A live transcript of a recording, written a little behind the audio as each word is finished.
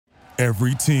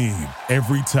Every team,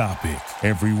 every topic,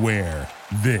 everywhere.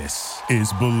 This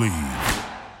is Believe.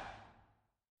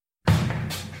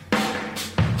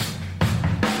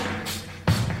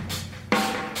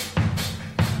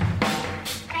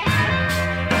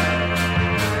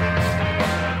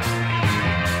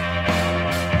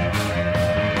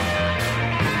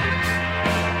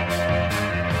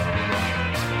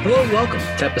 Hello and welcome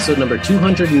to episode number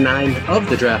 209 of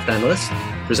The Draft Analyst,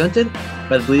 presented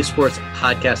by the Believe Sports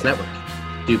Podcast Network.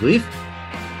 Do you believe?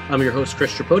 I'm your host,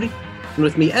 Chris Tripodi, and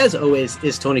with me, as always,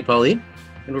 is Tony Pauline,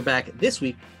 and we're back this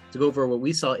week to go over what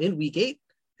we saw in Week 8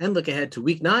 and look ahead to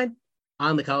Week 9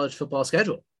 on the college football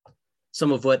schedule.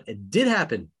 Some of what did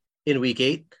happen in Week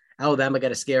 8, Alabama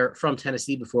got a scare from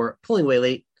Tennessee before pulling away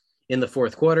late in the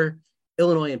fourth quarter.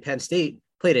 Illinois and Penn State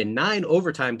played a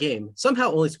 9-overtime game,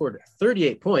 somehow only scored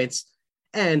 38 points,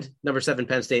 and number 7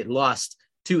 Penn State lost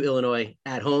to Illinois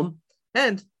at home.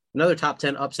 And another top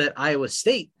 10 upset, Iowa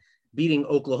State beating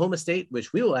Oklahoma State,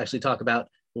 which we will actually talk about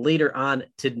later on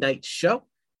tonight's show.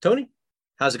 Tony,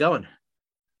 how's it going?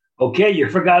 Okay, you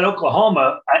forgot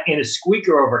Oklahoma in a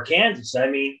squeaker over Kansas. I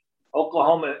mean,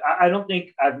 Oklahoma, I don't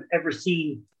think I've ever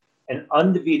seen an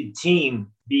undefeated team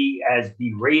be as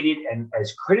berated and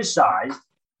as criticized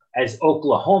as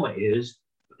Oklahoma is.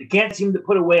 They can't seem to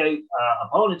put away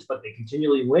opponents, but they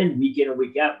continually win week in and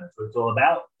week out. That's what it's all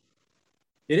about.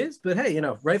 It is, but hey,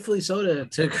 rightfully so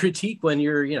to critique when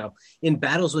you're, in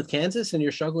battles with Kansas and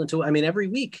you're struggling to, every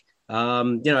week. I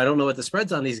don't know what the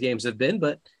spreads on these games have been,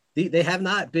 but they have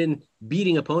not been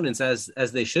beating opponents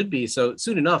as they should be. So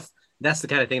soon enough, that's the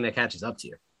kind of thing that catches up to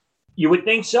you. You would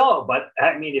think so, but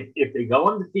I mean, if they go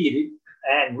undefeated,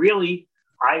 and really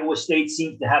Iowa State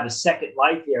seems to have a second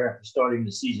life here after starting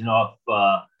the season off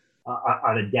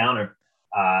on a downer.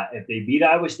 If they beat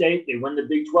Iowa State, they win the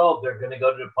Big 12, they're going to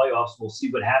go to the playoffs. We'll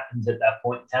see what happens at that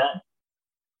point in time.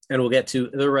 And we'll get to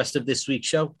the rest of this week's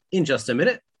show in just a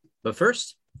minute. But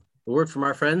first, a word from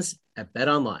our friends at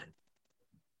BetOnline.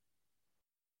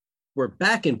 We're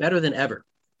back and better than ever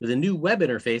with a new web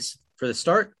interface for the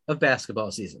start of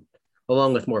basketball season,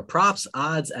 along with more props,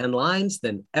 odds, and lines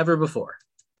than ever before.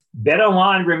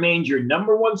 BetOnline remains your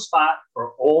number one spot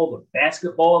for all the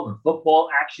basketball and football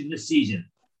action this season.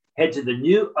 Head to the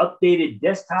new updated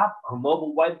desktop or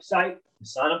mobile website to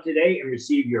sign up today and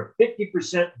receive your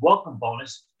 50% welcome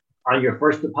bonus on your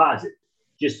first deposit.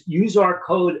 Just use our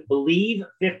code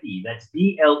BELIEVE50, that's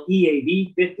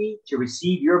BLEAV 50, to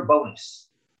receive your bonus.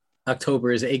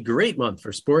 October is a great month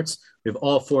for sports. We have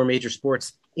all 4 major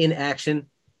sports in action,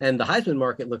 and the Heisman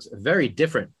market looks very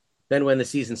different than when the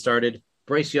season started.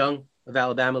 Bryce Young of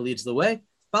Alabama leads the way,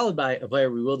 followed by a player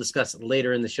we will discuss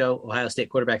later in the show, Ohio State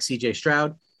quarterback C.J.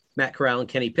 Stroud, Matt Corral, and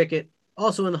Kenny Pickett,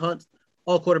 also in the hunt.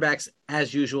 All quarterbacks,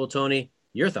 as usual. Tony,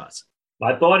 your thoughts?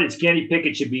 My thought is Kenny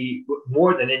Pickett should be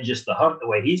more than in just the hunt the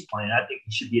way he's playing. I think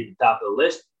he should be at the top of the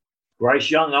list.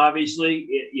 Bryce Young, obviously,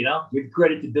 give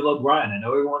credit to Bill O'Brien. I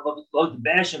know everyone loves to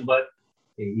bash him, but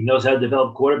he knows how to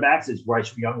develop quarterbacks, as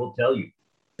Bryce Young will tell you.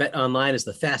 BetOnline is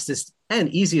the fastest and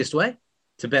easiest way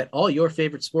to bet all your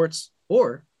favorite sports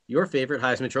or your favorite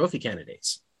Heisman Trophy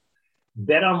candidates.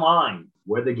 BetOnline,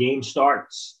 where the game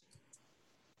starts.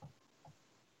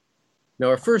 Now,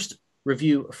 our first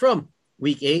review from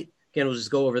Week 8, again, we'll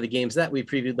just go over the games that we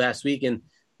previewed last week, and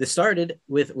this started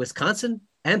with Wisconsin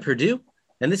and Purdue,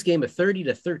 and this game a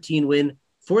 30-13 win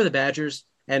for the Badgers,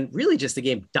 and really just a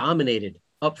game dominated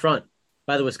up front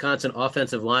by the Wisconsin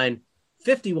offensive line.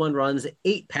 51 runs,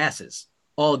 8 passes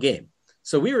all game.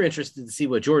 So we were interested to see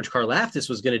what George Karlaftis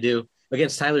was going to do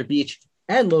against Tyler Beach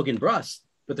and Logan Bruss.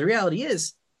 But the reality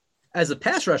is, as a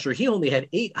pass rusher, he only had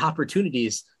 8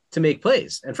 opportunities to make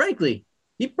plays. And frankly,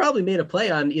 he probably made a play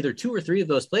on either 2 or 3 of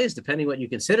those plays, depending what you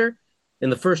consider.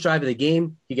 In the first drive of the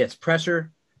game, he gets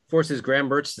pressure, forces Graham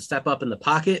Mertz to step up in the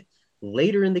pocket.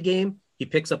 Later in the game, he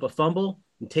picks up a fumble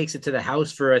and takes it to the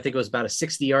house for, I think it was about a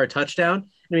 60-yard touchdown.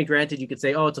 I mean, granted, you could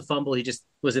say, oh, it's a fumble. He just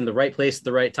was in the right place at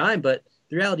the right time. But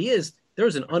the reality is there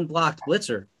was an unblocked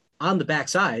blitzer on the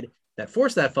backside that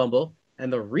forced that fumble.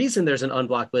 And the reason there's an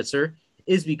unblocked blitzer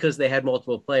is because they had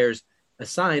multiple players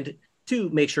assigned to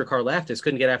make sure Karlaftis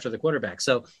couldn't get after the quarterback.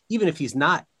 So even if he's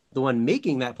not the one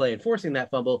making that play and forcing that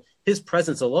fumble, his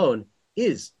presence alone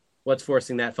is what's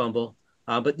forcing that fumble.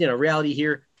 But, reality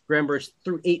here, Graham Mertz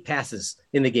threw 8 passes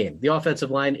in the game. The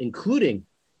offensive line, including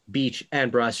Beach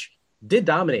and Brush, did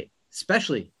dominate,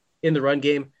 especially in the run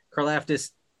game. Karlaftis,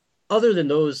 other than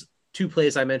those 2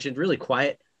 plays I mentioned, really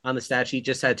quiet on the stat sheet,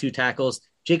 just had 2 tackles.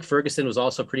 Jake Ferguson was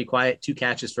also pretty quiet, 2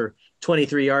 catches for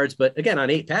 23 yards. But again,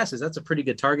 on 8 passes, that's a pretty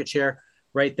good target share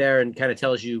right there and kind of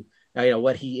tells you,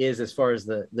 what he is as far as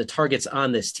the targets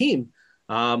on this team.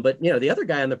 But, the other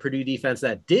guy on the Purdue defense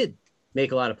that did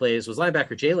make a lot of plays was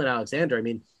linebacker Jalen Alexander. I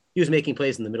mean, he was making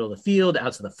plays in the middle of the field,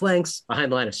 out to the flanks,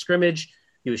 behind the line of scrimmage.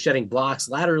 He was shedding blocks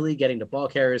laterally, getting to ball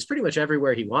carriers pretty much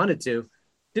everywhere he wanted to.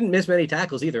 Didn't miss many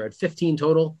tackles either. Had 15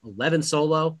 total, 11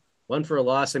 solo, 1 for a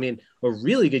loss. I mean, a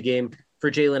really good game for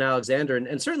Jalen Alexander,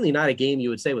 and certainly not a game you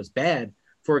would say was bad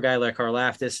for a guy like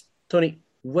Karlaftis. Tony,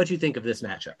 what do you think of this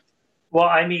matchup? Well,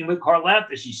 I mean, with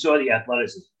Karlaftis, you saw the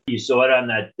athleticism. You saw it on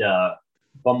that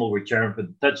fumble return for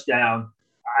the touchdown.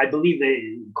 I believe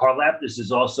that Karlaftis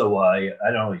is also,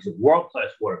 he's a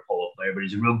world-class water polo player, but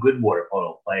he's a real good water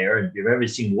polo player. And if you've ever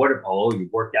seen water polo,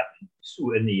 you've worked out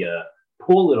in the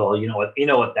pool at all, you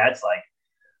know what that's like.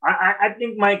 I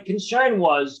think my concern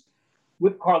was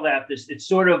with Karlaftis, it's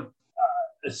sort of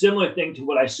a similar thing to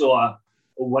what I saw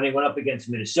when he went up against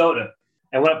Minnesota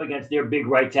and went up against their big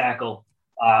right tackle,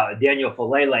 Daniel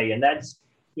Falele. And that's,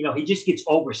 he just gets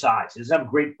oversized. He doesn't have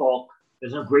great bulk,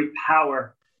 doesn't have great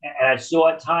power. And I saw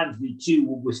at times the two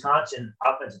Wisconsin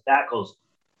offensive tackles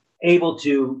able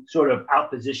to sort of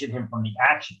outposition him from the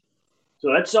action.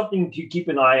 So that's something to keep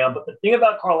an eye on. But the thing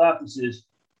about Karlaftis is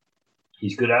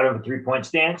he's good out of a three-point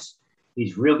stance.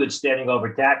 He's real good standing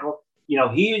over tackle.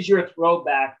 He is your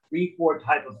throwback 3-4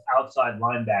 type of outside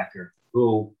linebacker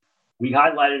who we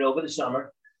highlighted over the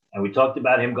summer. And we talked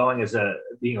about him going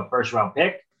being a first-round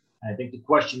pick. And I think the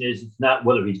question is, it's not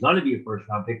whether he's going to be a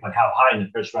first-round pick, but how high in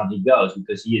the first round he goes,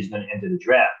 because he is going to enter the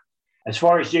draft. As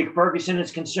far as Jake Ferguson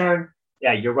is concerned,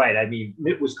 yeah, you're right. I mean,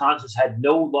 Wisconsin's had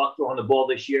no luck throwing the ball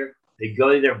this year. They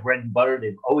go to their bread and butter.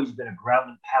 They've always been a ground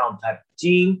and pound type of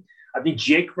team. I think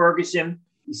Jake Ferguson,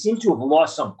 he seems to have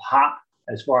lost some pop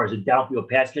as far as a downfield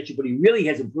pass catcher, but he really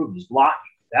has improved his blocking.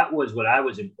 That was what I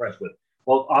was impressed with,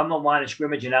 both on the line of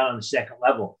scrimmage and out on the second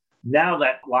level. Now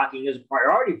that blocking is a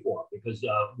priority for him because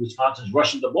Wisconsin's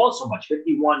rushing the ball so much,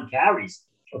 51 carries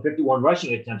or 51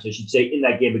 rushing attempts, I should say, in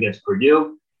that game against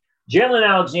Purdue. Jalen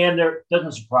Alexander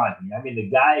doesn't surprise me. I mean, the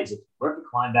guy is a perfect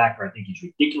linebacker. I think he's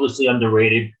ridiculously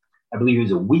underrated. I believe he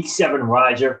was a week 7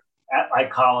 riser at my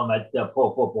column at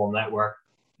Pro Football Network.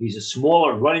 He's a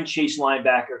smaller run and chase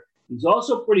linebacker. He's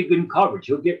also pretty good in coverage.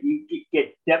 He'll get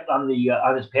depth on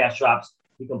his pass drops.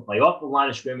 He can play off the line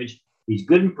of scrimmage. He's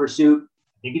good in pursuit.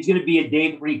 I think he's going to be a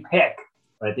day 3 pick,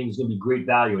 but I think he's going to be great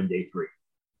value in day 3.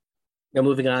 Now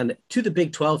moving on to the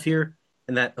Big 12 here,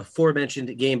 and that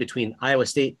aforementioned game between Iowa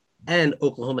State and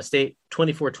Oklahoma State,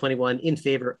 24-21 in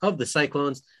favor of the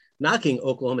Cyclones, knocking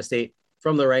Oklahoma State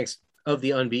from the ranks of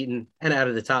the unbeaten and out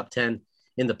of the top 10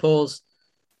 in the polls.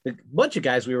 A bunch of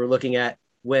guys we were looking at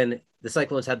when the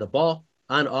Cyclones had the ball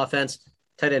on offense.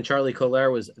 Tight end Charlie Collier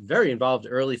was very involved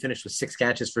early, finished with 6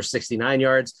 catches for 69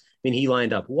 yards. I mean, he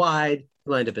lined up wide,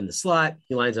 he lined up in the slot,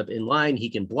 he lines up in line,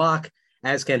 he can block,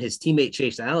 as can his teammate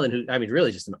Chase Allen, who, I mean,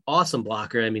 really just an awesome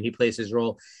blocker. I mean, he plays his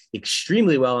role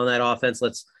extremely well on that offense.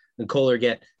 Lets Kohler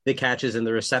get the catches and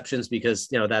the receptions because,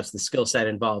 that's the skill set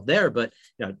involved there. But,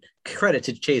 credit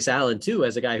to Chase Allen, too,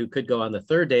 as a guy who could go on the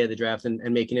 3rd day of the draft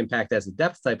and make an impact as a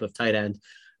depth type of tight end.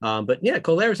 But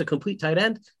Collier is a complete tight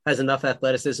end, has enough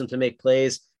athleticism to make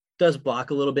plays, does block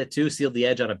a little bit too, sealed the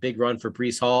edge on a big run for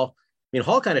Breece Hall. I mean,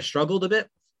 Hall kind of struggled a bit,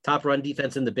 top run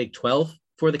defense in the Big 12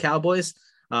 for the Cowboys.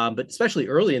 But especially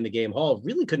early in the game, Hall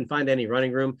really couldn't find any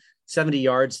running room, 70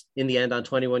 yards in the end on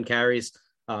 21 carries,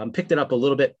 picked it up a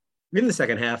little bit in the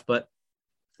second half. But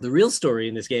the real story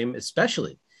in this game,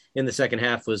 especially in the second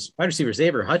half, was wide receiver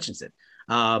Xavier Hutchinson.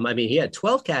 I mean, he had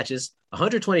 12 catches,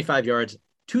 125 yards,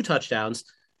 2 touchdowns,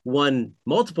 won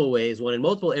multiple ways, won in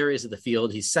multiple areas of the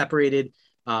field. He's separated,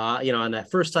 on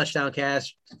that first touchdown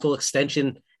catch, full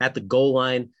extension at the goal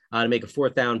line to make a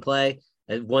 4th down play.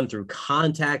 Won through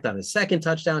contact on his second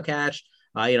touchdown catch,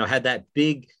 had that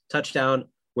big touchdown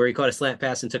where he caught a slant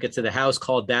pass and took it to the house,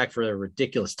 called back for a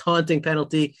ridiculous taunting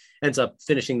penalty, ends up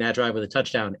finishing that drive with a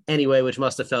touchdown anyway, which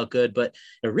must have felt good. But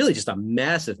really just a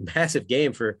massive, massive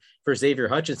game for Xavier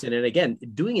Hutchinson. And again,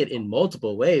 doing it in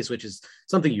multiple ways, which is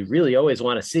something you really always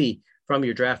want to see from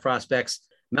your draft prospects.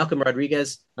 Malcolm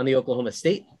Rodriguez on the Oklahoma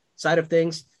State side of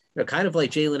things, kind of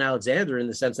like Jalen Alexander in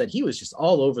the sense that he was just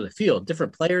all over the field,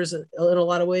 different players in a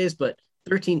lot of ways, but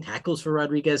 13 tackles for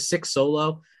Rodriguez, 6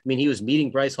 solo. I mean, he was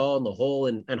meeting Bryce Hall in the hole,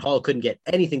 and Hall couldn't get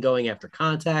anything going after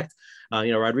contact.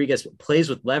 Rodriguez plays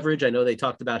with leverage. I know they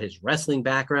talked about his wrestling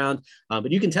background,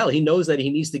 but you can tell he knows that he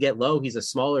needs to get low. He's a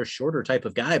smaller, shorter type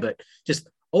of guy, but just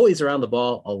always around the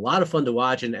ball, a lot of fun to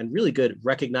watch and really good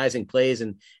recognizing plays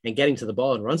and getting to the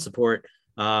ball and run support.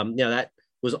 That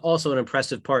was also an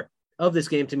impressive part of this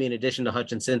game to me, in addition to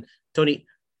Hutchinson. Tony,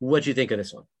 what do you think of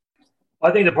this one? I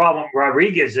think the problem with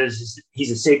Rodriguez is he's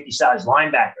a safety-sized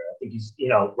linebacker. think he's,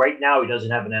 right now he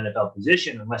doesn't have an NFL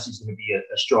position unless he's going to be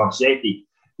a strong safety.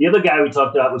 The other guy we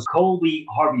talked about was Colby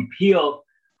Harvey-Peel,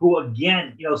 who,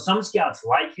 again, some scouts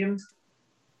like him,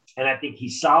 and I think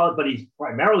he's solid, but he's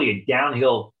primarily a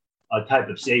downhill type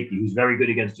of safety who's very good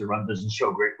against the run, doesn't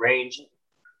show great range.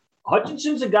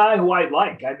 Hutchinson's a guy who I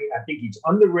like. I think he's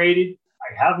underrated.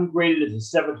 I have him graded as a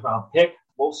seventh-round pick.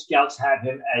 Most scouts have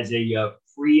him as a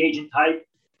free agent type.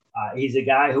 He's a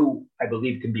guy who I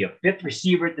believe can be a fifth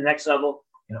receiver at the next level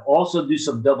and also do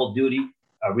some double duty,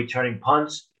 returning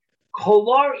punts.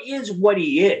 Kolar is what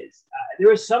he is.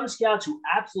 There are some scouts who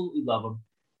absolutely love him,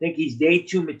 think he's day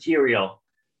two material.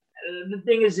 The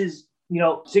thing is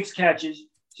 6 catches,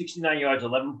 69 yards,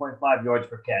 11.5 yards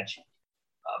per catch.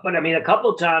 But a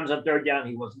couple of times on third down,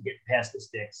 he wasn't getting past the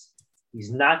sticks.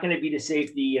 He's not going to be the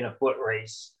safety in a foot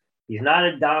race. He's not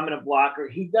a dominant blocker.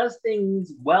 He does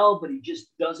things well, but he just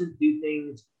doesn't do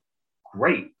things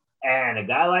great. And a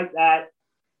guy like that,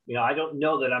 I don't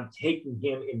know that I'm taking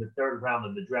him in the third round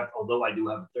of the draft, although I do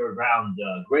have a third round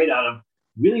grade on him.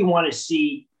 Really want to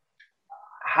see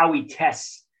how he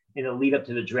tests in the lead up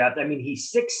to the draft.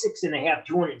 He's 6'6.5",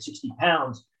 260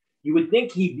 pounds. You would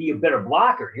think he'd be a better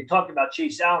blocker. You talked about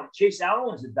Chase Allen. Chase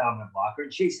Allen is a dominant blocker,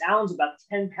 and Chase Allen's about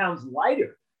 10 pounds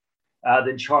lighter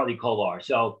than Charlie Kolar.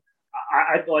 So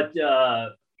I thought,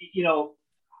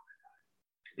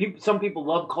 some people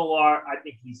love Kolar. I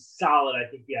think he's solid. I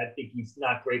think he's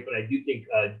not great, but I do think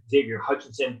Xavier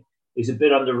Hutchinson is a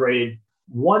bit underrated.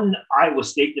 One Iowa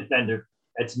State defender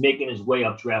that's making his way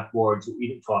up draft boards that we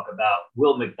didn't talk about,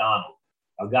 Will McDonald,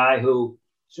 a guy who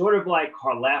sort of like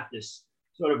Karlaftis,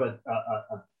 sort of a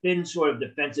thin sort of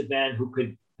defensive end who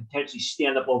could potentially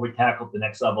stand up over tackle at the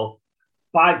next level.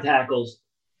 5 tackles,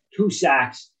 2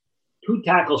 sacks, 2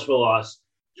 tackles for loss,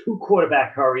 2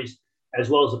 quarterback hurries, as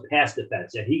well as a pass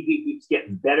defense. And he keeps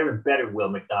getting better and better, Will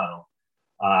McDonald.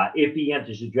 If he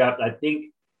enters the draft, I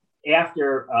think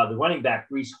after the running back,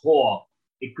 Breece Hall,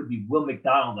 it could be Will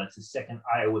McDonald that's the second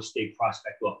Iowa State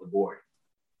prospect off the board.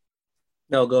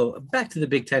 Now, go back to the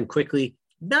Big Ten quickly.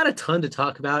 Not a ton to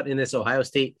talk about in this Ohio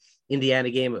State-Indiana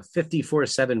game, a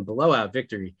 54-7 blowout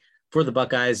victory for the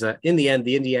Buckeyes. In the end,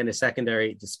 the Indiana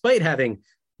secondary, despite having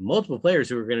multiple players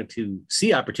who are going to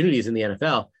see opportunities in the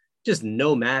NFL, just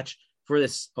no match for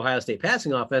this Ohio State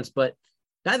passing offense. But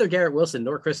neither Garrett Wilson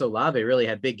nor Chris Olave really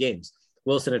had big games.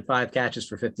 Wilson had 5 catches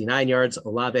for 59 yards.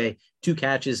 Olave, 2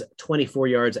 catches, 24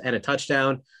 yards, and a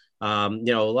touchdown.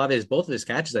 Olave's both of his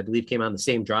catches, I believe, came on the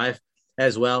same drive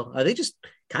as well. They just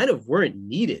kind of weren't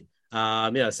needed.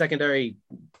 Secondary,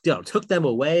 took them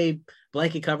away.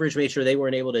 Blanket coverage made sure they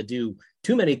weren't able to do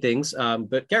too many things.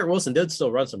 But Garrett Wilson did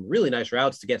still run some really nice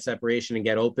routes to get separation and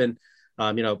get open.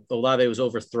 Olave was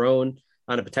overthrown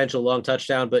on a potential long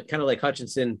touchdown, but kind of like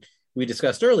Hutchinson, we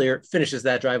discussed earlier, finishes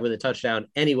that drive with a touchdown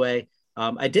anyway.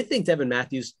 I did think Devin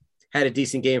Matthews had a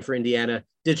decent game for Indiana,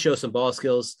 did show some ball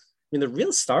skills. The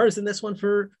real stars in this one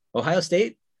for Ohio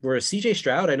State were CJ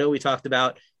Stroud. I know we talked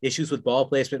about issues with ball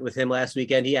placement with him last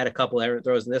weekend. He had a couple errant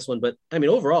throws in this one, but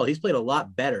overall, he's played a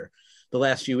lot better the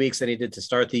last few weeks than he did to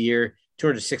start the year.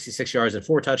 266 yards and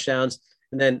 4 touchdowns.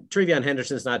 And then Trevion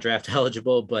Henderson's not draft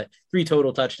eligible, but 3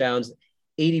 total touchdowns,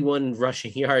 81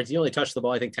 rushing yards. He only touched the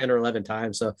ball, I think, 10 or 11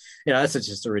 times. So, that's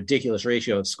just a ridiculous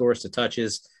ratio of scores to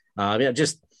touches.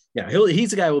 He's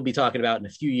the guy we'll be talking about in a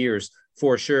few years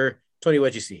for sure. Tony,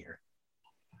 what'd you see here?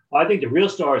 Well, I think the real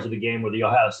stars of the game were the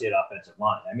Ohio State offensive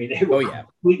line. They were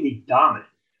completely dominant.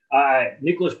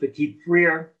 Nicholas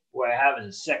Petit-Frere, who I have as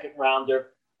a second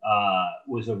rounder,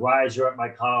 was a riser at my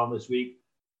column this week.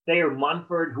 Thayer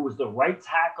Munford, who was the right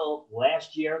tackle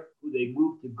last year, who they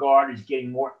moved to guard, is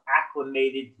getting more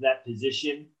acclimated to that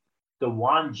position.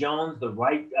 DeJuan Jones, the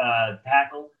right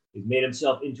tackle, has made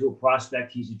himself into a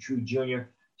prospect. He's a true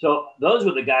junior. So those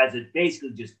were the guys that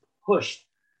basically just pushed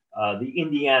the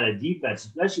Indiana defense,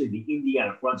 especially the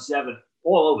Indiana front seven,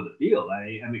 all over the field.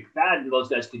 McFadden, those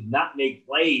guys could not make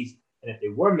plays. And if they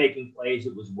were making plays,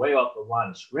 it was way off the line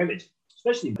of scrimmage,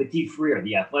 especially Petit-Frere,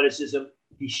 the athleticism.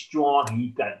 He's strong.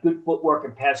 He's got good footwork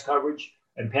and pass coverage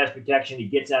and pass protection. He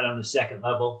gets out on the second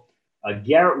level.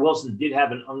 Garrett Wilson did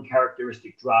have an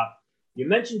uncharacteristic drop. You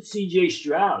mentioned C.J.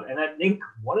 Stroud, and I think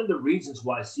one of the reasons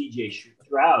why C.J.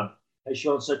 Stroud has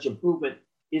shown such improvement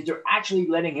is they're actually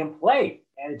letting him play.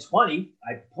 And it's funny,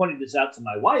 I pointed this out to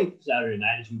my wife Saturday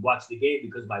night as we watched the game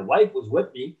because my wife was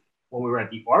with me when we were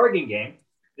at the Oregon game.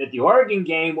 At the Oregon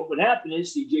game, what would happen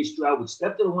is C.J. Stroud would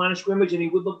step to the line of scrimmage and he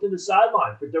would look to the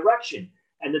sideline for direction.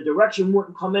 And the direction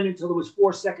wouldn't come in until there was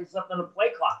 4 seconds left on the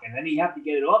play clock. And then he'd have to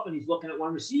get it off and he's looking at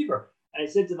one receiver. And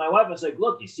I said to my wife, I was like,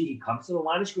 look, you see, he comes to the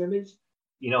line of scrimmage.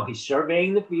 He's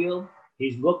surveying the field.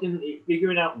 He's looking,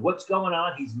 figuring out what's going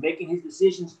on. He's making his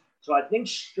decisions. So I think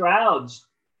Stroud's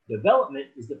development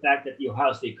is the fact that the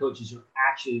Ohio State coaches are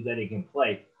actually letting him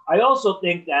play. I also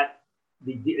think that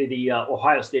the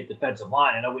Ohio State defensive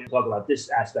line, I know we didn't talk about this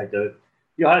aspect of it,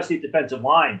 the Ohio State defensive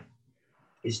line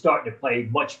is starting to play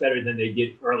much better than they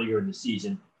did earlier in the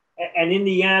season. And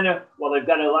Indiana, while they've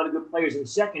got a lot of good players in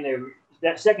secondary,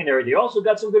 they also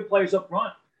got some good players up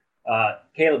front.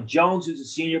 Caleb Jones, who's a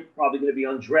senior, probably going to be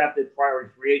undrafted,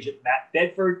 priority free agent. Matt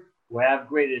Bedford, who I have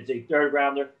graded as a third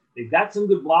rounder. They've got some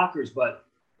good blockers, but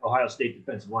Ohio State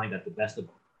defensive line got the best of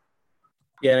them.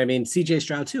 Yeah, I mean, C.J.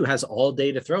 Stroud, too, has all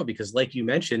day to throw because, like you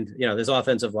mentioned, this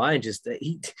offensive line just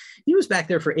he was back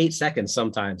there for 8 seconds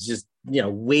sometimes, just,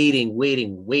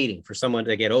 waiting for someone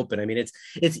to get open. I mean,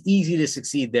 it's easy to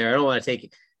succeed there. I don't want to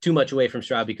take too much away from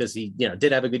Stroud because he,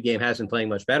 did have a good game, has been playing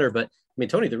much better. But, I mean,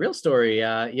 Tony, the real story,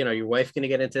 your wife going to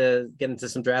get into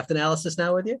some draft analysis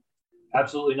now with you?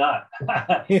 Absolutely not.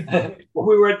 When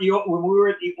we were at the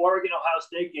Oregon Ohio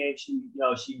State game,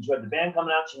 she enjoyed the band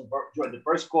coming out. She enjoyed the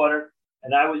first quarter.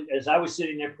 And as I was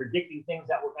sitting there predicting things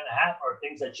that were going to happen or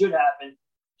things that should happen,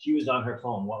 she was on her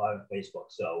phone while I was on Facebook.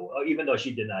 So even though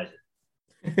she denies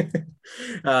it.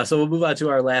 So we'll move on to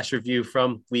our last review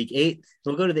from week 8.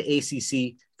 We'll go to the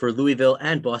ACC for Louisville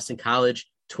and Boston College,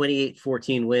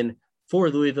 28-14 win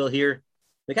for Louisville here.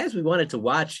 The guys we wanted to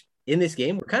watch in this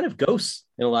game were kind of ghosts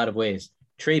in a lot of ways.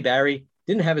 Trey Barry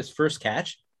didn't have his first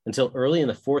catch until early in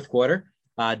the fourth quarter.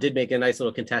 Did make a nice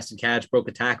little contested catch, broke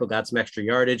a tackle, got some extra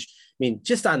yardage. I mean,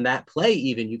 just on that play,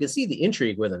 even you can see the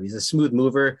intrigue with him. He's a smooth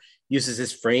mover, uses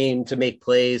his frame to make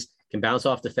plays, can bounce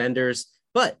off defenders.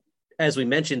 But as we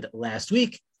mentioned last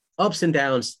week, ups and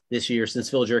downs this year since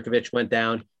Phil Jurkovich went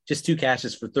down, just 2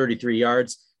 catches for 33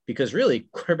 yards because really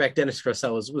quarterback Dennis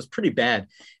Grosel was pretty bad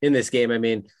in this game. I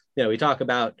mean, we talk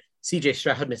about C.J.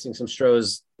 Stroud missing some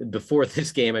throws before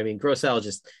this game. I mean,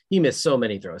 Grosel he missed so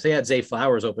many throws. They had Zay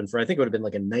Flowers open for, I think it would have been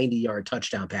like a 90-yard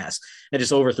touchdown pass and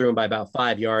just overthrew him by about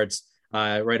 5 yards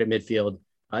right at midfield.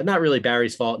 Not really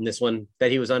Barry's fault in this one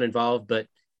that he was uninvolved, but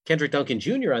Kendrick Duncan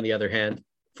Jr., on the other hand,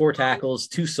 4 tackles,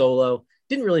 2 solo,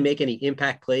 didn't really make any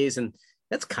impact plays. And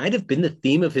that's kind of been the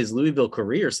theme of his Louisville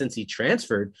career since he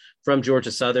transferred from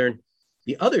Georgia Southern.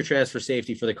 The other transfer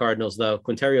safety for the Cardinals, though,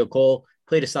 Quinterio Cole,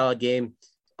 played a solid game.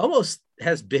 Almost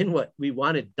has been what we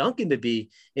wanted Duncan to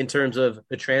be in terms of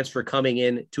a transfer coming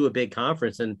in to a big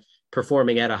conference and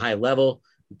performing at a high level.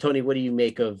 Tony, what do you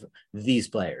make of these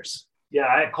players?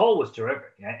 Yeah, Cole was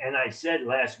terrific. And I said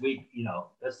last week,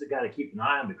 that's the guy to keep an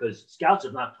eye on because scouts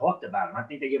have not talked about him. I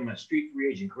think they give him a street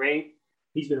free agent grade.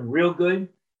 He's been real good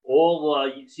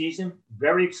all season,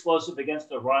 very explosive against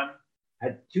the run,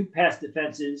 had 2 pass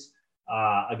defenses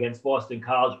against Boston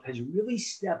College, has really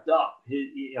stepped up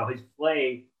his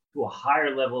play to a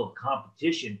higher level of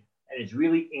competition and has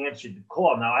really answered the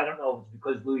call. Now, I don't know if it's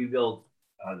because Louisville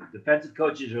defensive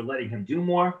coaches are letting him do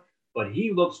more, but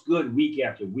he looks good week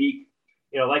after week.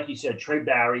 Like you said, Trey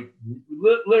Barry,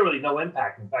 literally no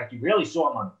impact. In fact, you rarely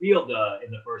saw him on the field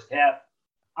in the first half.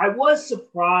 I was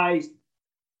surprised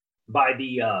by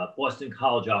the Boston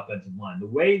College offensive line. The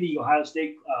way the Ohio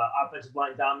State offensive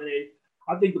line dominated,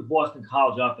 I think the Boston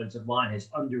College offensive line has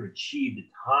underachieved at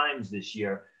times this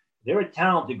year. They're a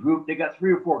talented group. They got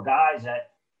 3 or 4 guys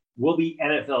that will be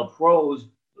NFL pros,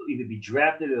 will either be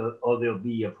drafted or they'll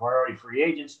be priority free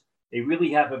agents. They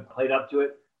really haven't played up to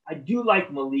it. I do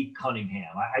like Malik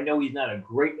Cunningham. I know he's not a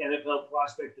great NFL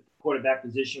prospect at the quarterback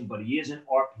position, but he is an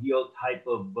RPO type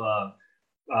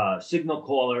of signal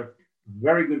caller.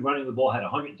 Very good running the ball, had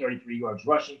 133 yards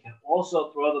rushing, can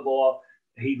also throw the ball.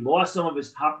 He lost some of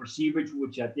his top receivers,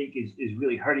 which I think is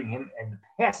really hurting him. And the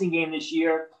passing game this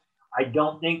year, I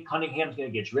don't think Cunningham's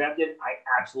going to get drafted. I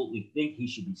absolutely think he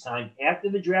should be signed after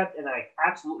the draft, and I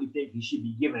absolutely think he should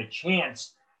be given a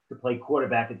chance to play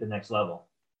quarterback at the next level.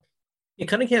 Yeah,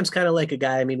 Cunningham's kind of like a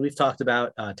guy. I mean, we've talked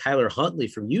about Tyler Huntley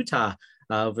from Utah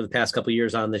over the past couple of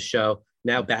years on this show,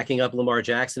 now backing up Lamar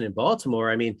Jackson in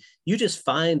Baltimore. I mean, you just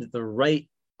find the right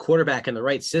quarterback in the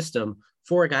right system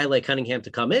for a guy like Cunningham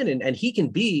to come in, and he can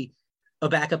be a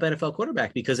backup NFL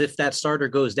quarterback, because if that starter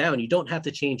goes down, you don't have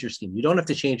to change your scheme. You don't have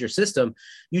to change your system.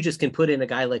 You just can put in a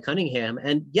guy like Cunningham.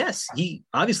 And yes, he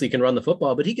obviously can run the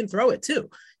football, but he can throw it too.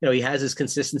 He has his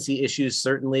consistency issues,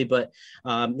 certainly, but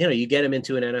you get him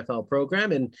into an NFL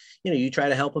program and, you try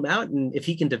to help him out. And if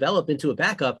he can develop into a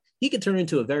backup, he can turn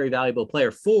into a very valuable player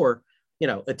for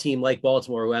a team like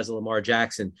Baltimore who has a Lamar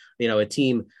Jackson, a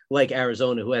team like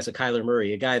Arizona who has a Kyler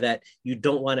Murray, a guy that you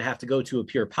don't want to have to go to a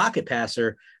pure pocket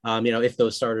passer, if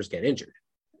those starters get injured.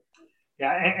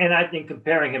 Yeah, and I think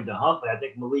comparing him to Huntley, I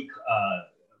think Malik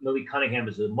Cunningham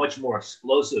is a much more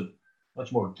explosive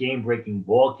much more game-breaking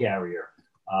ball carrier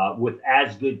with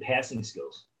as good passing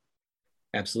skills.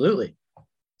 Absolutely.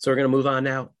 So we're going to move on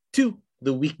now to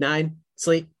the Week 9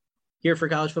 slate here for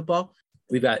college football.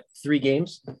 We've got 3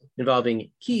 games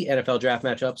involving key NFL draft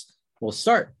matchups. We'll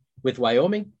start with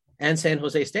Wyoming and San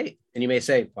Jose State. And you may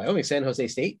say, Wyoming, San Jose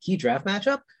State, key draft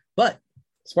matchup? But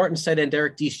Spartans tight end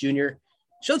Derek Deese Jr.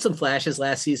 showed some flashes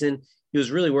last season. He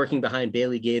was really working behind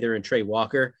Bailey Gaither and Trey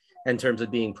Walker in terms of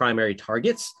being primary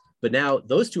targets. But now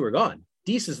those two are gone.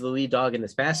 Deese is the lead dog in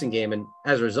this passing game. And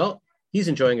as a result, he's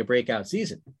enjoying a breakout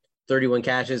season. 31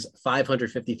 catches,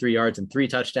 553 yards, and 3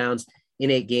 touchdowns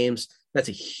in 8 games. That's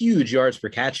a huge yards per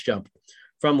catch jump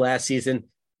from last season,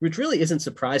 which really isn't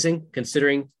surprising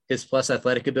considering his plus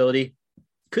athletic ability.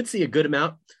 Could see a good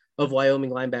amount of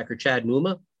Wyoming linebacker Chad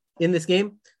Muma in this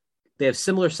game. They have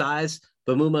similar size,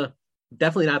 but Muma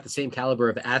definitely not the same caliber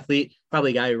of athlete,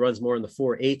 probably a guy who runs more in the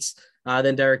 4.8s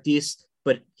than Derek Deese,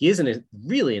 but he is a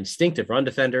really instinctive run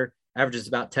defender, averages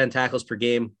about 10 tackles per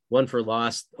game, 1 for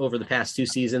loss over the past 2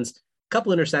 seasons, a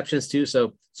couple interceptions too,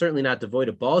 so certainly not devoid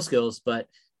of ball skills, but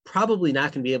probably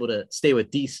not going to be able to stay with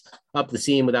Deese up the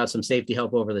seam without some safety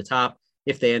help over the top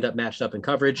if they end up matched up in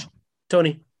coverage.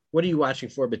 Tony, what are you watching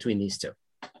for between these two?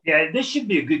 Yeah, this should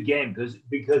be a good game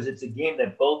because it's a game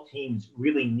that both teams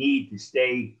really need to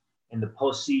stay in the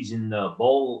postseason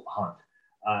bowl hunt.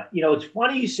 It's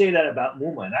funny you say that about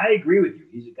Muma, and I agree with you.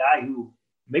 He's a guy who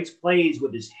makes plays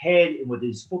with his head and with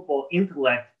his football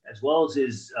intellect as well as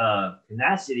his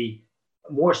tenacity,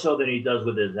 more so than he does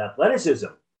with his athleticism.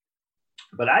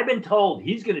 But I've been told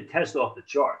he's going to test off the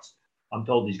charts. I'm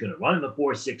told he's going to run in the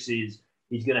 4.6s.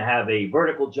 He's going to have a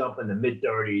vertical jump in the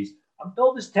mid-30s. I'm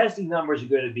told his testing numbers are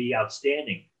going to be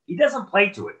outstanding. He doesn't play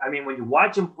to it. I mean, when you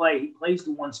watch him play, he plays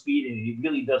to one speed and he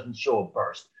really doesn't show a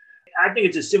burst. I think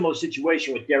it's a similar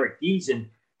situation with Derek Deese. And,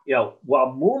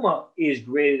 while Muma is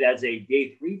graded as a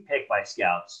day 3 pick by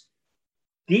scouts,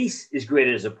 Deese is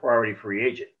graded as a priority free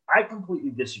agent. I completely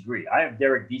disagree. I have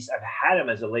Derek Deese. I've had him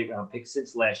as a late round pick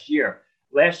since last year.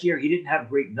 Last year, he didn't have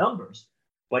great numbers,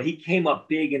 but he came up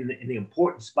big in the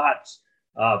important spots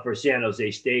for San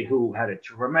Jose State, who had a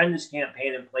tremendous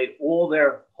campaign and played all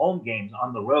their home games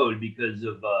on the road because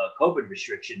of COVID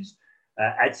restrictions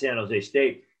at San Jose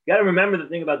State. You got to remember the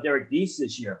thing about Derek Deese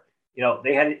this year.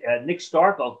 They had Nick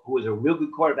Starkel, who was a real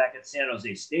good quarterback at San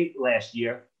Jose State last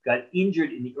year, got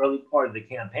injured in the early part of the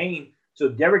campaign. So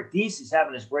Derek Deese is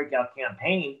having his breakout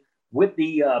campaign with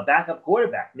the backup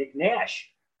quarterback, Nick Nash.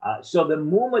 So the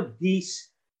Muma-Deese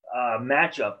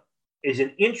matchup is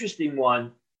an interesting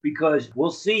one because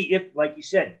we'll see if, like you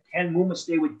said, can Muma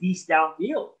stay with Deese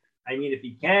downfield? I mean, if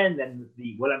he can, then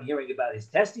what I'm hearing about his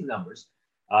testing numbers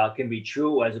can be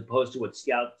true as opposed to what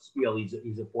scouts feel he's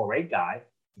a 4.8 guy.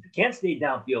 If he can't stay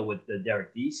downfield with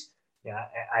Derek Deese,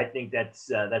 I think that's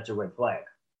a red flag.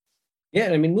 Yeah,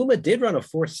 I mean, Muma did run a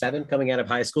 4.7 coming out of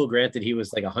high school. Granted, he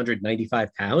was like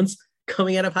 195 pounds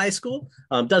coming out of high school.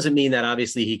 Doesn't mean that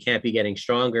obviously he can't be getting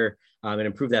stronger and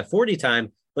improve that 40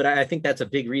 time. But I think that's a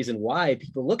big reason why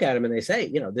people look at him and they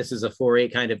say, this is a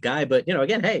 4.8 kind of guy. But,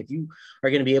 again, hey, if you are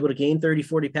going to be able to gain 30,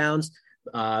 40 pounds,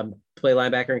 play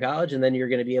linebacker in college, and then you're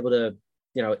going to be able to,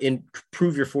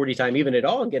 improve your 40 time even at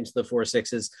all and get into the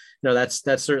 4.6s,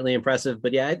 that's certainly impressive.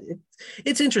 But yeah,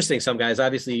 it's interesting. Some guys,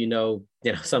 obviously,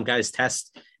 some guys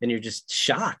test and you're just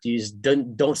shocked. You just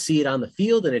don't see it on the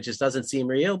field and it just doesn't seem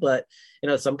real. But,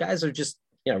 some guys are just,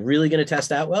 really going to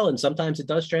test out well. And sometimes it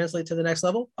does translate to the next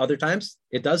level. Other times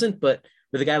it doesn't. But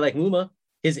with a guy like Muma,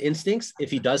 his instincts, if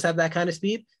he does have that kind of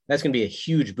speed, that's going to be a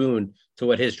huge boon to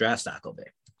what his draft stock will be.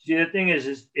 See, the thing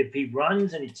is if he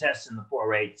runs and he tests in the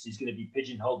 4.8s, he's going to be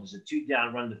pigeonholed as a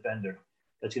 2-down run defender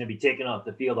that's going to be taken off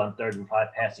the field on 3rd and 5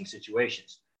 passing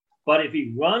situations. But if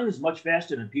he runs much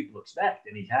faster than people expect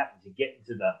and he happens to get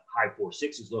into the high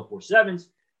 4.6s, low 4.7s,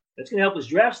 that's going to help his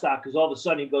draft stock because all of a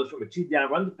sudden he goes from a 2-down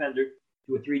run defender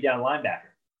to a 3-down linebacker.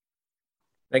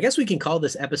 I guess we can call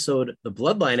this episode the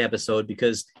Bloodline episode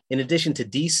because in addition to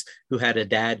Deese, who had a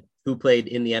dad who played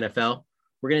in the NFL,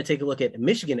 we're going to take a look at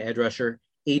Michigan edge rusher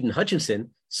Aiden Hutchinson,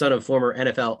 son of former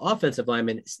NFL offensive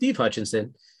lineman Steve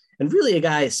Hutchinson, and really a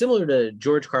guy similar to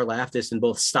George Karlaftis in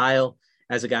both style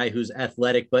as a guy who's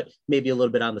athletic, but maybe a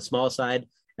little bit on the small side.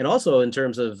 And also in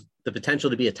terms of the potential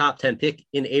to be a top 10 pick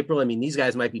in April. I mean, these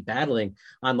guys might be battling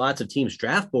on lots of teams'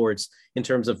 draft boards in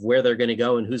terms of where they're going to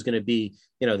go and who's going to be,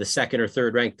 the 2nd or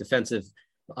 3rd ranked defensive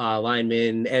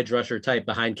lineman, edge rusher type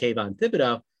behind Kayvon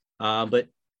Thibodeau. But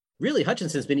really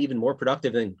Hutchinson's been even more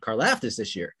productive than Karlaftis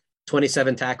this year.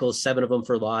 27 tackles, 7 of them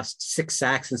for loss, 6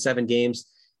 sacks in 7 games.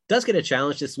 Does get a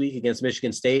challenge this week against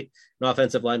Michigan State, an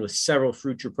offensive line with several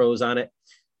future pros on it.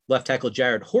 Left tackle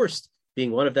Jared Horst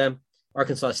being one of them.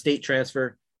 Arkansas State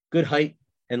transfer, good height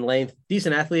and length,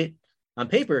 decent athlete. On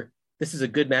paper, this is a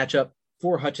good matchup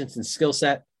for Hutchinson's skill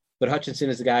set, but Hutchinson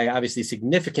is a guy obviously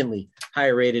significantly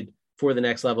higher rated for the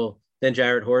next level than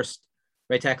Jarrett Horst.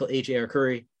 Right tackle H.A.R.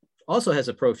 Curry also has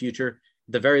a pro future,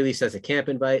 at the very least has a camp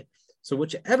invite. So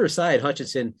whichever side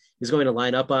Hutchinson is going to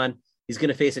line up on, he's going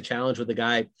to face a challenge with a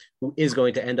guy who is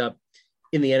going to end up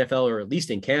in the NFL or at least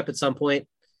in camp at some point.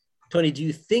 Tony, do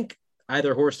you think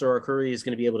either Horst or Curry is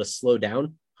going to be able to slow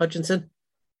down Hutchinson?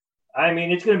 I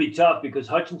mean, it's going to be tough because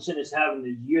Hutchinson is having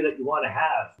the year that you want to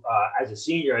have as a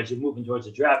senior, as you're moving towards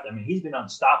the draft. I mean, he's been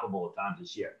unstoppable at times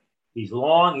this year. He's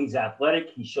long, he's athletic,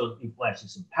 he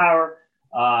flashes some power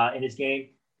in his game.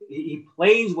 He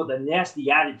plays with a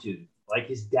nasty attitude like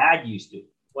his dad used to.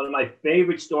 One of my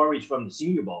favorite stories from the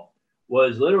Senior Bowl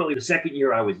was literally the second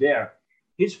year I was there.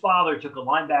 His father took a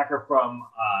linebacker from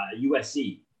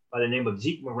USC by the name of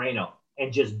Zeke Moreno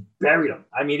and just buried him.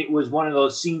 I mean, it was one of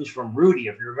those scenes from Rudy,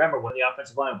 if you remember, when the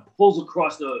offensive line pulls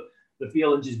across the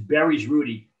field and just buries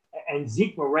Rudy. And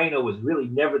Zeke Moreno was really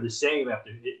never the same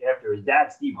after his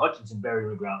dad, Steve Hutchinson, buried him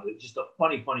in the ground. It's just a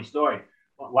funny story.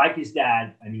 But like his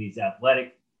dad, I mean, he's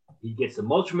athletic. He gets the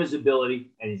most from his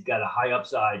ability, and he's got a high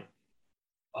upside.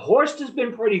 Horst has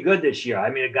been pretty good this year. I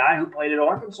mean, a guy who played at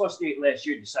Arkansas State last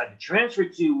year decided to transfer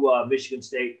to Michigan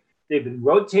State. They've been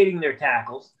rotating their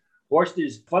tackles. Horst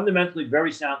is fundamentally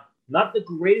very sound, not the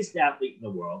greatest athlete in the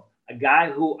world, a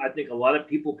guy who I think a lot of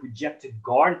people project to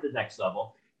guard at the next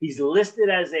level. He's listed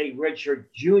as a redshirt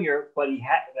junior, but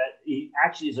he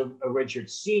actually is a redshirt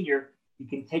senior. He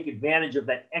can take advantage of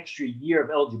that extra year of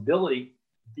eligibility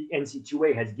the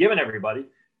NC2A has given everybody.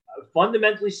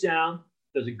 Fundamentally sound,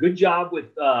 does a good job with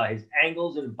his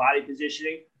angles and body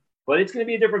positioning. But it's going to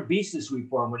be a different beast this week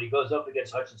for him when he goes up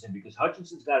against Hutchinson because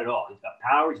Hutchinson's got it all. He's got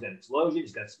power, he's got explosion,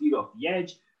 he's got speed off the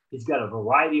edge, he's got a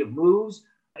variety of moves.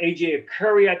 A.J.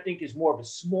 Curry, I think, is more of a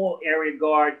small area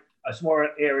guard, a small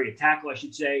area tackle, I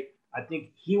should say. I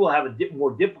think he will have a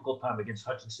more difficult time against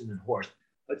Hutchinson than Horst.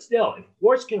 But still, if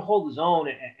Horst can hold his own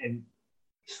and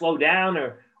slow down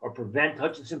or prevent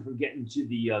Hutchinson from getting to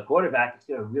the quarterback, it's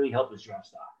going to really help his draft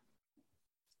stock.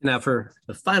 Now, for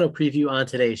the final preview on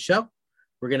today's show,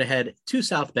 we're going to head to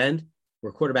South Bend,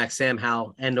 where quarterback Sam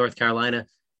Howell and North Carolina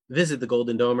visit the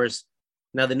Golden Domers.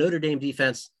 Now, the Notre Dame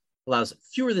defense allows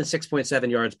fewer than 6.7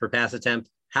 yards per pass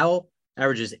attempt. Howell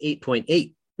averages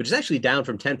 8.8, which is actually down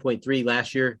from 10.3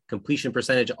 last year. Completion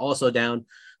percentage also down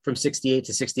from 68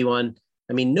 to 61.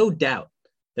 I mean, no doubt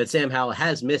that Sam Howell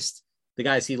has missed the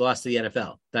guys he lost to the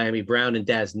NFL, Diami Brown and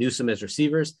Daz Newsome as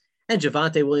receivers, and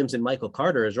Javonte Williams and Michael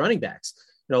Carter as running backs.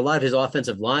 You know, a lot of his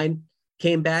offensive line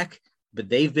came back, but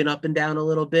they've been up and down a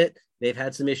little bit. They've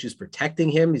had some issues protecting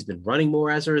him. He's been running more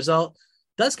as a result.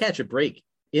 Does catch a break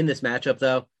in this matchup,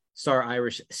 though. Star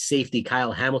Irish safety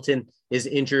Kyle Hamilton is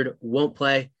injured, won't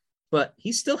play, but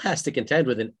he still has to contend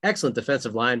with an excellent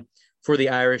defensive line for the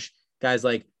Irish. Guys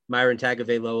like Myron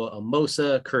Tagovailoa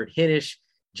Amosa, Kurt Hinish,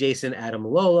 Jason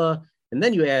Adamalola, and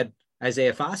then you add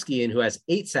Isaiah Foskey in, who has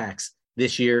 8 sacks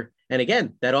this year. And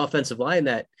again, that offensive line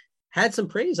that had some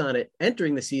praise on it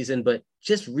entering the season, but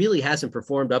just really hasn't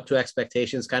performed up to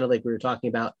expectations, kind of like we were talking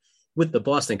about with the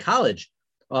Boston College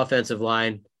offensive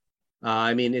line.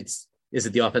 I mean, is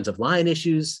it the offensive line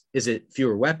issues? Is it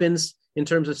fewer weapons in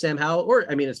terms of Sam Howell? Or,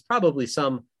 I mean, it's probably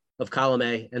some of column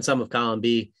A and some of column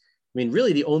B. I mean,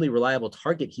 really the only reliable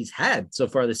target he's had so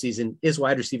far this season is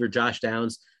wide receiver Josh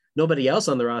Downs. Nobody else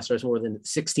on the roster has more than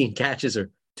 16 catches or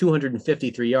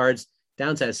 253 yards.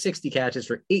 Downs has 60 catches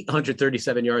for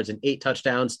 837 yards and 8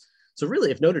 touchdowns. So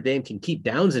really, if Notre Dame can keep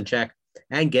Downs in check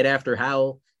and get after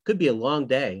Howell, could be a long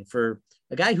day for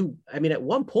a guy who, I mean, at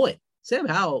one point, Sam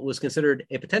Howell was considered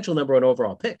a potential number 1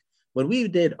 overall pick. When we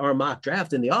did our mock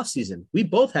draft in the offseason, we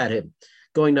both had him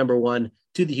going number 1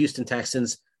 to the Houston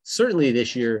Texans. Certainly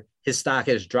this year, his stock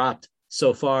has dropped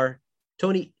so far.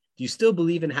 Tony, do you still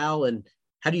believe in Howell, and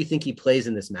how do you think he plays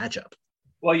in this matchup?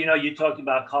 Well, you know, you talked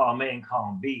about column A and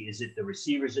column B. Is it the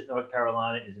receivers at North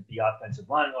Carolina? Is it the offensive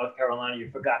line at North Carolina?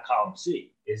 You forgot column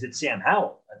C. Is it Sam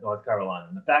Howell at North Carolina?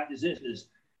 And the fact is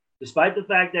despite the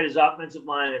fact that his offensive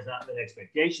line has not met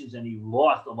expectations and he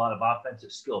lost a lot of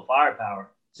offensive skill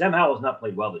firepower, Sam Howell has not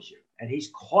played well this year. And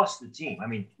he's cost the team. I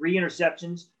mean, 3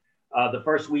 interceptions the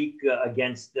first week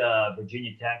against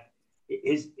Virginia Tech.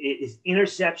 His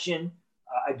interception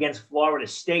against Florida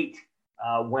State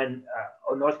when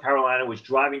North Carolina was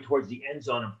driving towards the end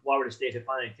zone and Florida State had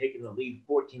finally taken the lead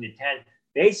 14-10,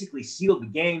 basically sealed the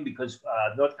game because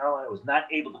North Carolina was not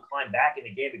able to climb back in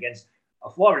the game against a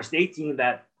Florida State team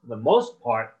that, for the most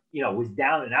part, you know, was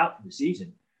down and out for the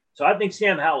season. So I think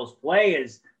Sam Howell's play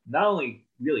has not only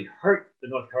really hurt the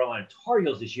North Carolina Tar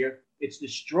Heels this year, it's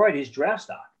destroyed his draft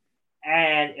stock.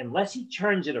 And unless he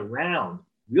turns it around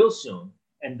real soon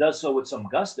and does so with some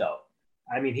gusto,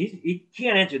 I mean, he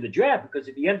can't enter the draft, because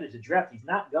if he enters the draft, he's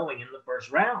not going in the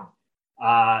first round.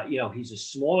 He's a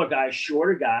smaller guy,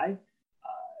 shorter guy.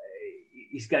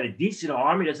 He's got a decent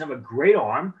arm. He doesn't have a great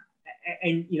arm.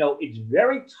 And it's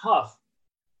very tough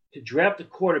to draft a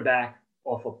quarterback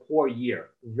off a poor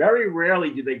year. Very rarely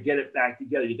do they get it back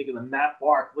together. You think of the Matt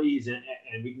Barkleys,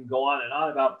 and we can go on and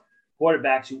on about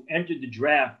quarterbacks who entered the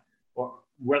draft, or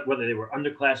whether they were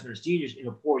underclassmen or seniors, in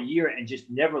a poor year and just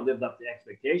never lived up to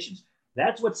expectations.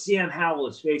 That's what Sam Howell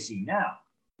is facing now.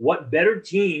 What better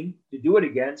team to do it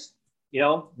against,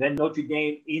 than Notre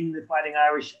Dame in the Fighting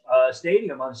Irish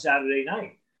Stadium on Saturday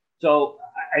night? So,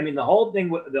 I mean, the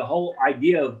whole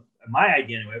idea of my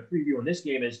idea, anyway, of previewing this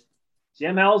game is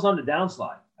Sam Howell's on the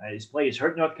downslide. His play is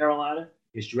hurt North Carolina.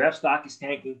 His draft stock is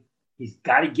tanking. He's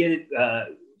got to get it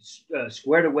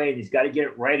squared away, and he's got to get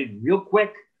it righted real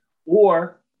quick,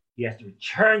 or he has to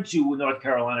return to North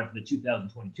Carolina for the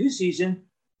 2022 season.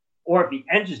 Or if he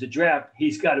enters the draft,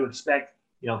 he's got to expect,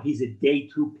 he's a day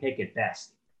 2 pick at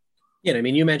best. Yeah, I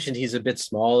mean, you mentioned he's a bit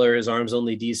smaller. His arm's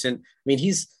only decent. I mean,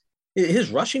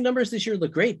 his rushing numbers this year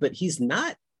look great, but he's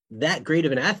not that great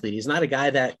of an athlete. He's not a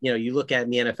guy that, you look at in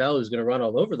the NFL who's going to run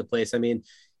all over the place. I mean,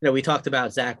 we talked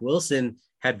about Zach Wilson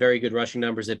had very good rushing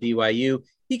numbers at BYU.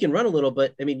 He can run a little,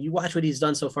 but I mean, you watch what he's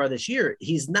done so far this year.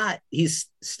 He's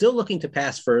still looking to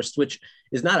pass first, which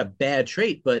is not a bad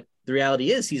trait, but the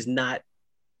reality is he's not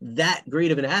that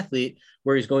great of an athlete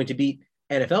where he's going to beat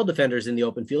NFL defenders in the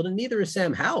open field, and neither is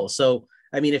Sam Howell. So,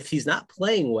 I mean, if he's not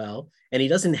playing well and he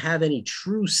doesn't have any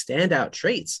true standout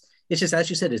traits, it's just, as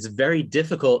you said, it's very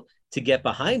difficult to get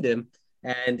behind him.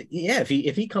 And yeah, if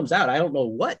he comes out, I don't know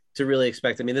what to really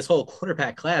expect. I mean, this whole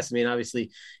quarterback class, I mean,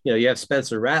 obviously, you have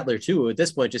Spencer Rattler too, who at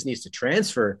this point just needs to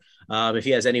transfer if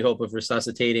he has any hope of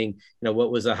resuscitating,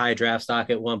 what was a high draft stock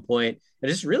at one point.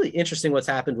 And it's just really interesting what's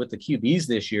happened with the QBs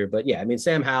this year. But yeah, I mean,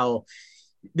 Sam Howell,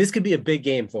 this could be a big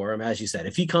game for him, as you said.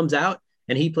 If he comes out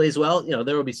and he plays well,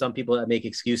 there will be some people that make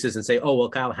excuses and say, oh, well,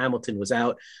 Kyle Hamilton was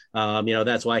out.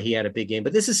 That's why he had a big game.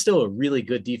 But this is still a really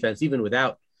good defense, even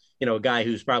without, a guy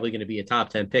who's probably going to be a top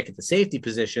 10 pick at the safety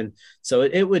position. So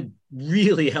it would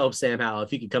really help Sam Howell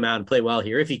if he could come out and play well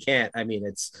here. If he can't, I mean,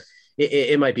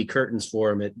 it might be curtains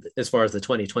for him as far as the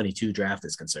 2022 draft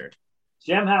is concerned.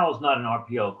 Sam Howell's not an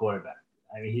RPO quarterback.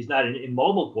 I mean, he's not an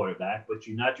immobile quarterback, but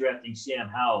you're not drafting Sam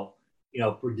Howell,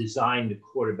 for designed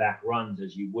quarterback runs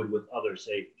as you would with other,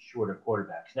 say, shorter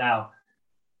quarterbacks. Now,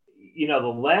 the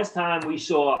last time we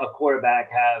saw a quarterback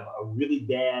have a really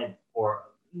bad, or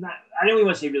not, I don't even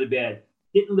want to say really bad,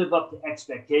 didn't live up to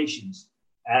expectations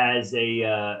as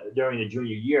during the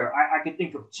junior year, I can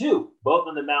think of two, both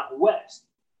in the Mountain West,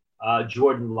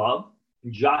 Jordan Love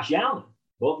and Josh Allen.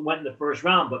 Both went in the first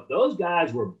round, but those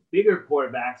guys were bigger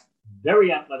quarterbacks,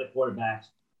 very athletic quarterbacks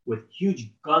with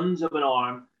huge guns of an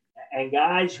arm, and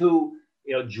guys who,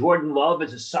 Jordan Love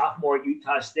as a sophomore at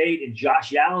Utah State and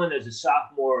Josh Allen as a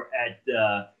sophomore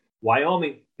at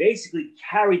Wyoming basically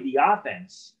carried the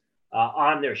offense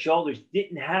on their shoulders,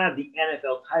 didn't have the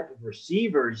NFL type of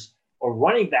receivers or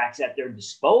running backs at their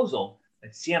disposal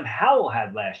that Sam Howell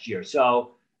had last year.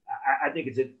 So I think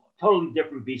it's a totally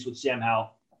different beast with Sam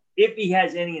Howell. If he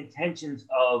has any intentions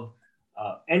of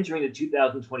entering the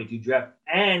 2022 draft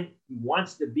and he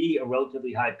wants to be a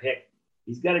relatively high pick,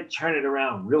 he's got to turn it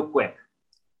around real quick.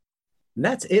 And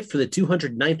that's it for the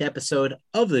 209th episode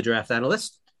of The Draft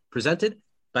Analyst, presented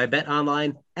by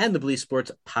BetOnline and the Believe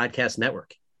Sports Podcast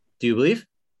Network. Do you believe?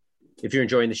 If you're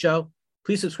enjoying the show,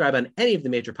 please subscribe on any of the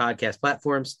major podcast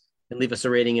platforms and leave us a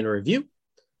rating and a review.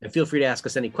 And feel free to ask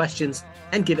us any questions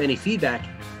and give any feedback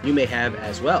you may have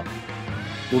as well.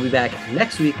 We'll be back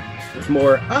next week with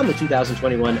more on the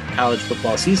 2021 college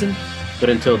football season. But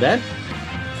until then,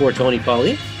 for Tony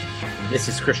Pauline, this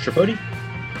is Chris Tripodi.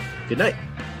 Good night.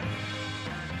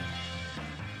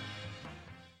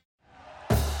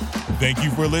 Thank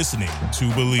you for listening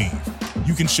to Believe.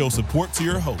 You can show support to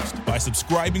your host by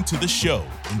subscribing to the show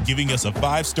and giving us a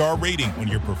 5-star rating on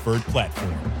your preferred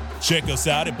platform. Check us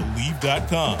out at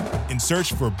Believe.com and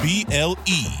search for BLEAV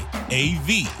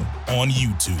on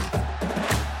YouTube.